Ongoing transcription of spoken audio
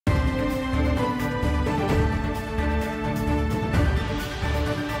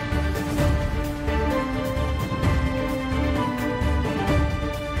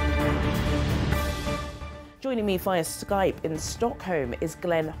Joining me via Skype in Stockholm is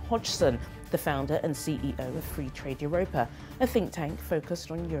Glen Hodgson, the founder and CEO of Free Trade Europa, a think tank focused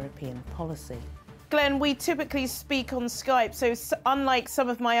on European policy. Glen, we typically speak on Skype, so unlike some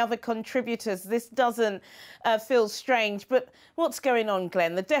of my other contributors, this doesn't feel strange. But what's going on,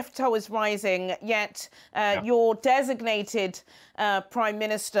 Glen? The death toll is rising, yet your designated Prime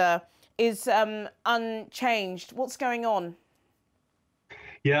Minister is unchanged. What's going on?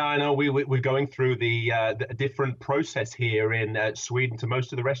 Yeah, I know we're going through the different process here in Sweden to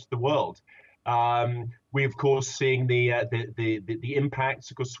most of the rest of the world. We, of course, seeing the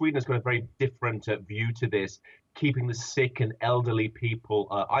impacts. Of course, Sweden has got a very different view to this, keeping the sick and elderly people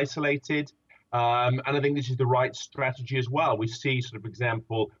isolated. And I think this is the right strategy as well. We see, for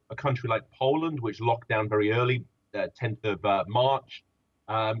example, a country like Poland, which locked down very early, 10th of March,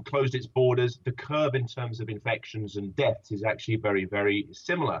 closed its borders. The curve in terms of infections and deaths is actually very, very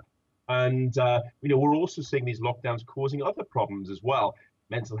similar. And, we're also seeing these lockdowns causing other problems as well.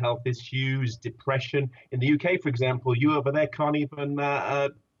 Mental health issues, depression. In the UK, for example, you over there can't even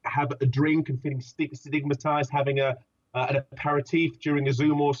have a drink and feeling stigmatized, having an aperitif during a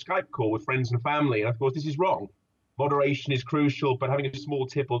Zoom or Skype call with friends and family. And of course, this is wrong. Moderation is crucial, but having a small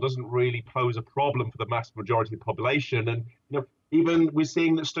tipple doesn't really pose a problem for the vast majority of the population. And even we're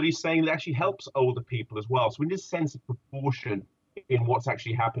seeing that studies saying that actually helps older people as well. So we need a sense of proportion in what's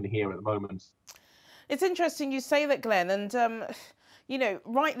actually happening here at the moment. It's interesting you say that, Glen, and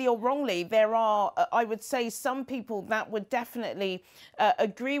rightly or wrongly, there are, I would say, some people that would definitely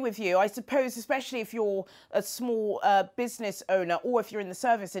agree with you. I suppose, especially if you're a small business owner or if you're in the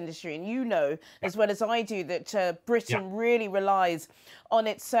service industry, and you know, as well as I do, that Britain really relies on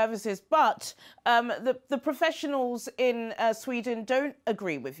its services. But the professionals in Sweden don't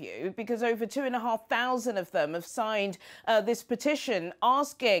agree with you, because over 2,500 of them have signed this petition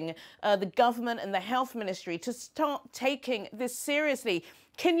asking the government and the health ministry to start taking this seriously.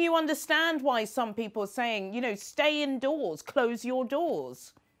 Can you understand why some people are saying, stay indoors, close your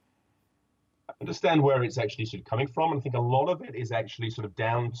doors? I understand where it's actually coming from. And I think a lot of it is actually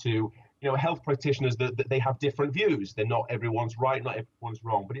down to, health practitioners that they have different views. They're not everyone's right, not everyone's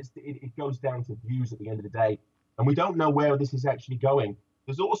wrong, but it goes down to views at the end of the day. And we don't know where this is actually going.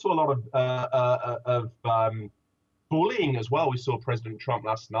 There's also a lot of bullying as well. We saw President Trump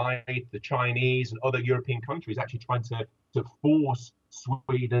last night, the Chinese and other European countries actually trying to force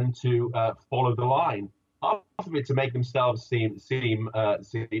Sweden to follow the line. Half of it to make themselves seem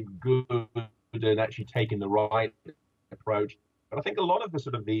good and actually taking the right approach. But I think a lot of the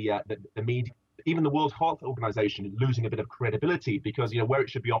media, even the World Health Organization, is losing a bit of credibility because where it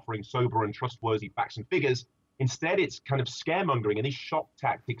should be offering sober and trustworthy facts and figures, instead it's kind of scaremongering and these shock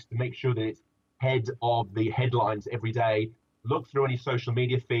tactics to make sure that it's head of the headlines every day. Look through any social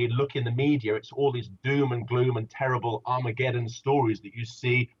media feed, look in the media, it's all these doom and gloom and terrible Armageddon stories that you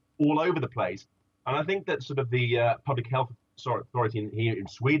see all over the place. And I think that the public health authority here in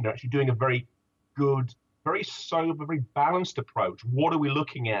Sweden are actually doing a very good, very sober, very balanced approach. What are we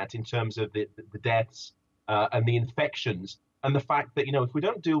looking at in terms of the deaths and the infections? And the fact that, if we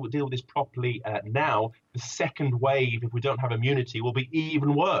don't deal with this properly now, the second wave, if we don't have immunity, will be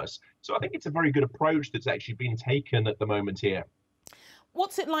even worse. So I think it's a very good approach that's actually been taken at the moment here.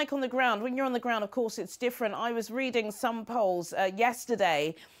 What's it like on the ground? When you're on the ground, of course, it's different. I was reading some polls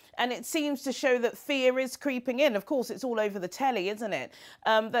yesterday, and it seems to show that fear is creeping in. Of course, it's all over the telly, isn't it?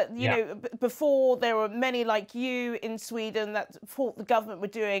 Before there were many like you in Sweden that thought the government were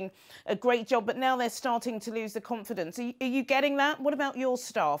doing a great job, but now they're starting to lose the confidence. Are you getting that? What about your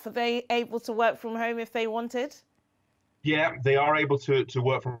staff? Are they able to work from home if they wanted? Yeah, they are able to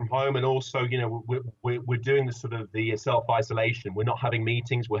work from home, and also, we're doing the self-isolation. We're not having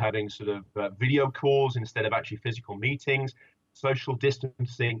meetings. We're having video calls instead of actually physical meetings. Social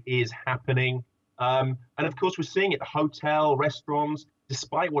distancing is happening. And of course, we're seeing it, the hotel, restaurants,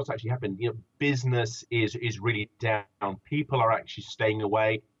 despite what's actually happened, business is really down. People are actually staying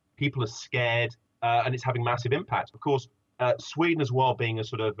away. People are scared, and it's having massive impact. Of course, Sweden as well, being a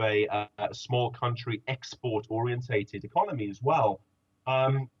small country, export-orientated economy as well,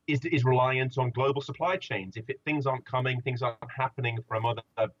 is reliant on global supply chains. If things aren't coming, things aren't happening from other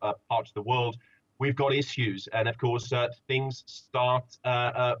parts of the world, we've got issues. And of course, things start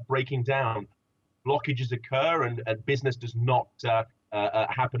breaking down. Blockages occur and business does not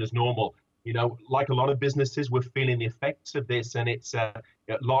happen as normal. Like a lot of businesses, we're feeling the effects of this, and it's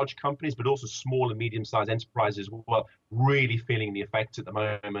large companies, but also small and medium-sized enterprises were really feeling the effects at the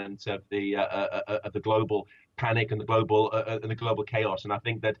moment of the global panic and the global chaos. And I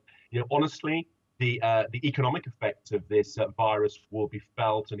think that honestly, the economic effect of this virus will be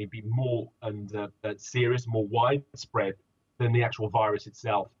felt and it'd be more and serious, more widespread than the actual virus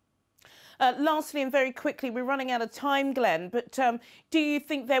itself. Lastly, and very quickly, we're running out of time, Glen, but do you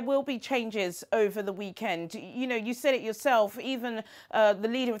think there will be changes over the weekend? You know, you said it yourself, even the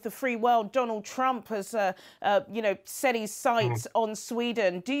leader of the free world, Donald Trump, has, you know, set his sights on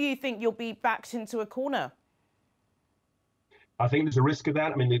Sweden. Do you think you'll be backed into a corner? I think there's a risk of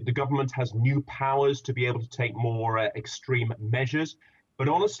that. I mean, the government has new powers to be able to take more extreme measures. But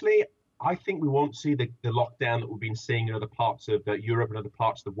honestly, I think we won't see the lockdown that we've been seeing in other parts of Europe and other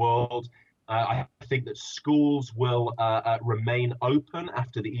parts of the world. I think that schools will remain open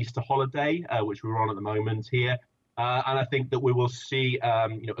after the Easter holiday, which we're on at the moment here. And I think that we will see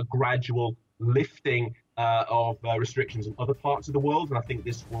you know, a gradual lifting of restrictions in other parts of the world. And I think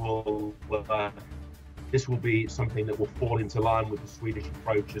this will be something that will fall into line with the Swedish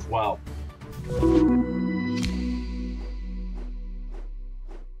approach as well.